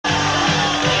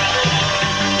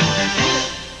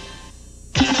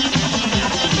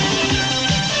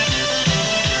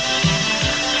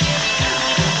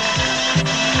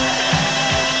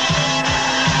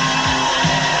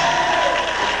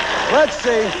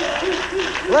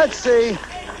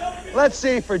Let's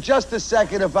see for just a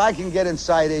second if I can get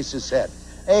inside Ace's head.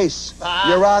 Ace,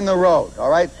 you're on the road, all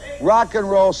right? Rock and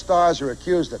roll stars are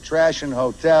accused of trashing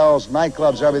hotels,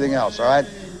 nightclubs, everything else, all right?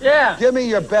 Yeah. Give me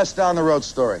your best on-the-road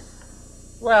story.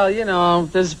 Well, you know,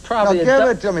 there's probably give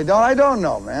it to me. I don't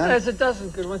know, man. There's a dozen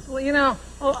good ones. Well, you know,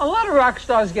 a lot of rock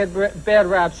stars get bad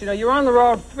raps. You know, you're on the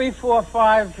road 3, 4,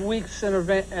 5 weeks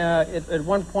at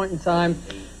one point in time,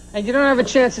 and you don't have a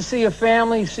chance to see your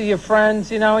family, see your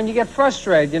friends, you know, and you get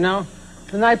frustrated, you know.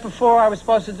 The night before, I was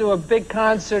supposed to do a big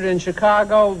concert in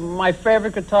Chicago. My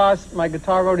favorite guitarist, my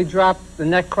guitar already dropped, the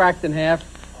neck cracked in half.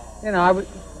 You know, I would...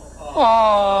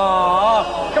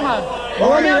 Oh, come on.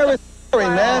 Well, let me hear his story,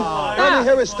 man. Let me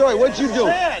hear his story. What'd you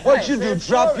do? What'd you do?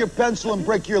 Drop your pencil and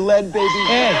break your lead, baby?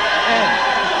 Hey.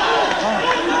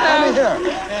 Let me hear.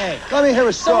 Let me hear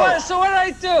his story. So what did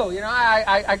I do? You know,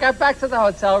 I got back to the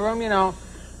hotel room, you know.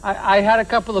 I had a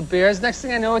couple of beers. Next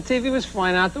thing I know, a TV was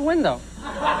flying out the window.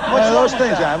 What's those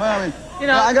things, I mean, you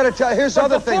know, I got to tell you, here's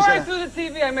other things. Before I threw the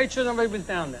TV, I made sure nobody was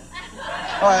down there.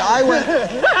 All right, I worked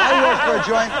for a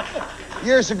joint.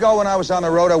 Years ago when I was on the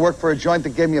road, I worked for a joint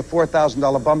that gave me a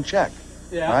 $4,000 bum check.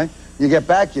 Yeah. All right? You get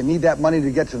back, you need that money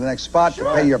to get to the next spot, to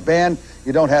pay your band.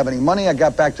 You don't have any money. I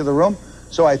got back to the room,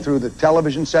 so I threw the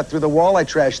television set through the wall. I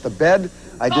trashed the bed.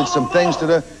 I did some things to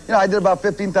the, you know, I did about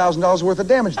 $15,000 worth of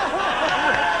damage.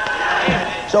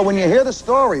 So when you hear the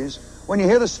stories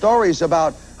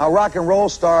about how rock and roll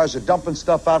stars are dumping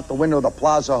stuff out the window of the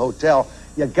Plaza Hotel,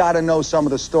 you got to know some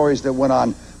of the stories that went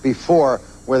on before,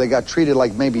 where they got treated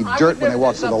like maybe dirt when they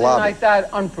walked through the lobby. Like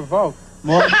that, unprovoked.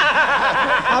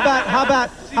 How about?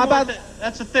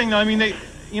 That's the thing, though. I mean,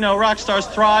 rock stars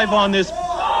thrive on this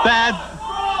bad.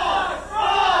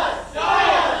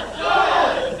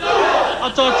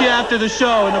 I'll talk to you after the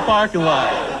show in the parking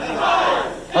lot.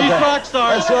 Okay. These rock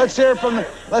stars. Let's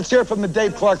hear from the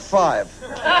Dave Clark 5.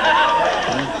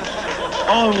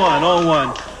 All in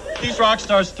one. These rock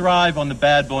stars thrive on the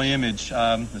bad boy image.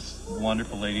 This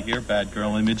wonderful lady here, bad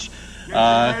girl image.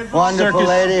 Wonderful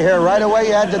lady here. Right away,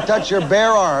 you had to touch your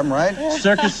bare arm, right?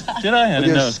 Circus, did I? With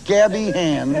your scabby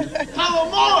hand.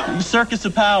 Circus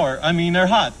of Power. I mean, they're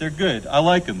hot. They're good. I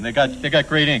like them. They got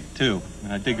great ink too.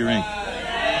 I dig your ink.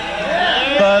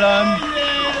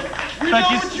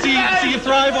 But you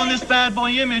thrive on this bad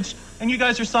boy image, and you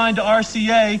guys are signed to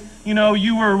RCA. You know,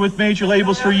 you were with major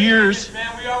labels for years.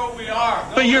 Man, we are what we are.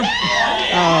 But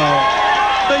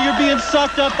you're being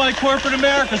sucked up by corporate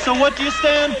America. So what do you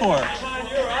stand for?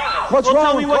 What's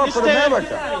wrong with corporate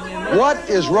America? What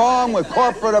is wrong with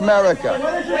corporate America?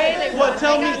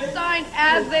 Tell me. Signed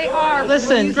as they are.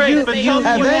 Listen, have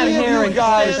any of you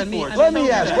guys? Let me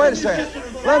ask. Wait a second.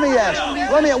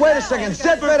 Wait a second.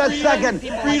 Zip it a second.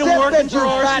 Zip it, you fat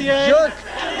jerk.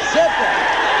 Zip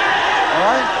it. All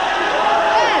right?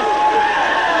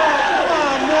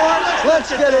 Let's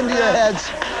get into your heads.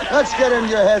 Let's get into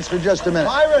your heads for just a minute.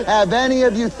 Have any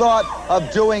of you thought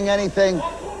of doing anything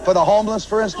for the homeless,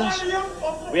 for instance?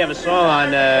 We have a song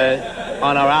on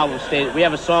our album State. We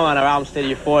have a song on our album State of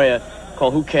Euphoria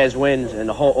called "Who Cares Wins," and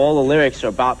all the lyrics are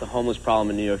about the homeless problem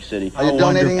in New York City. Are you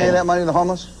donating any of that money to the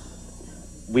homeless?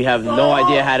 We have no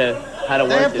idea how to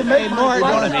work this. Make more. If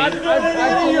you're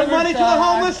donating your money to the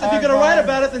homeless, if you're gonna write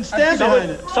about it, then stand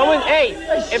behind it. If someone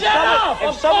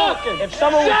would start.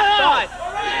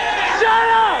 Shut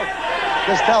up!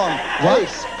 Just tell him,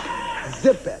 Ace,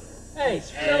 zip it. Hey,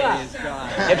 chill out.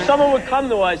 If someone would come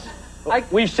to us,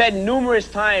 we've said numerous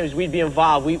times we'd be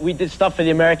involved. We did stuff for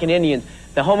the American Indians.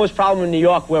 The homeless problem in New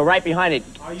York, we're right behind it.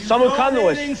 Someone come to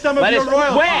us. Where do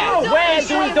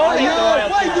we donate the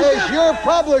royalties? Is your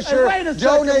publisher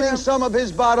donating some of his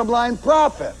bottom line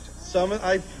profit? Some,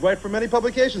 I write for many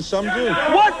publications. Some do.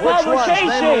 What publications?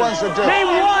 Name the ones that do. Name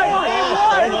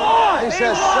one. He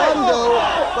says some do,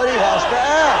 but he has to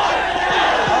ask.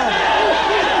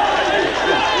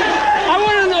 I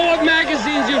want to know what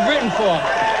magazines you've written for.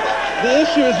 The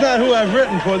issue is not who I've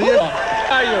written for.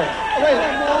 Are you?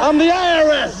 I'm the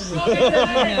IRS.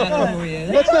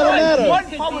 What's that matter? One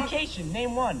publication.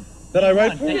 Name one. That I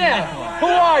write for? Yeah. Who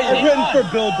are you? I've written for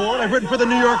Billboard. I've written for the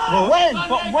New York Post.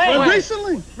 When?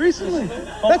 Recently.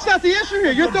 That's not the issue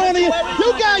here. You're throwing you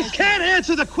guys can't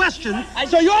answer the question,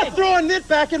 so you're throwing it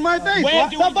back in my face.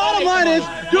 The bottom line is,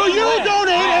 do you donate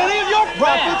any of your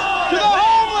profits to the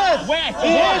homeless?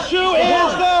 The issue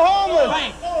is the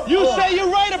homeless. You say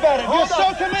you write about it. You're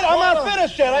so committed. I'm not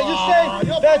finished yet. You say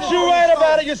that you write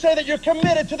about it. You say that you're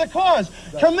committed to the cause.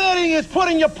 Committing is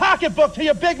putting your pocketbook to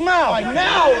your big mouth.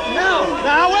 Now,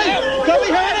 wait. Let me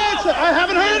hear an answer. I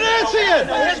haven't heard an answer yet.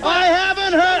 I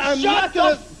haven't heard. I'm not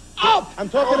going to... I'm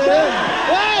talking to him.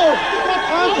 Whoa!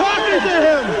 I'm talking to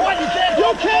him. You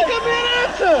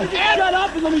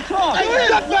up and let me talk. Hey,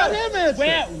 let him answer.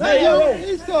 Hey,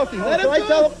 he's talking. Let him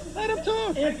talk. Let him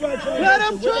talk. Let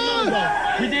him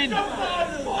talk. We did.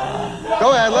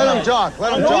 Go ahead, let him talk.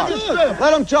 Let him talk.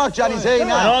 Let him talk, Johnny. Say On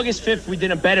now. August 5th, we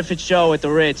did a benefit show at the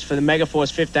Ritz for the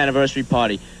Megaforce 5th anniversary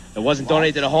party. It wasn't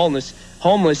donated to the homeless,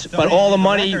 but all the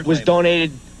money was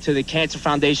donated to the Cancer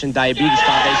Foundation, Diabetes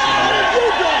Foundation.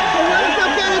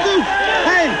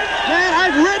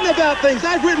 I've written about things.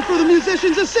 I've written for the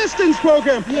Musicians Assistance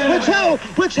Program,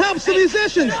 which helps the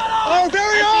musicians, our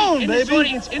very own,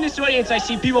 baby. In this audience, I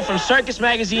see people from Circus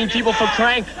Magazine, people from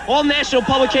Crank, all national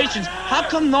publications. How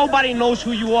come nobody knows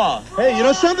who you are? Hey, you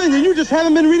know something? You just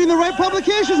haven't been reading the right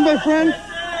publications, my friend.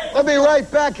 We'll be right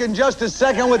back in just a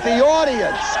second with the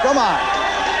audience. Come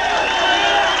on.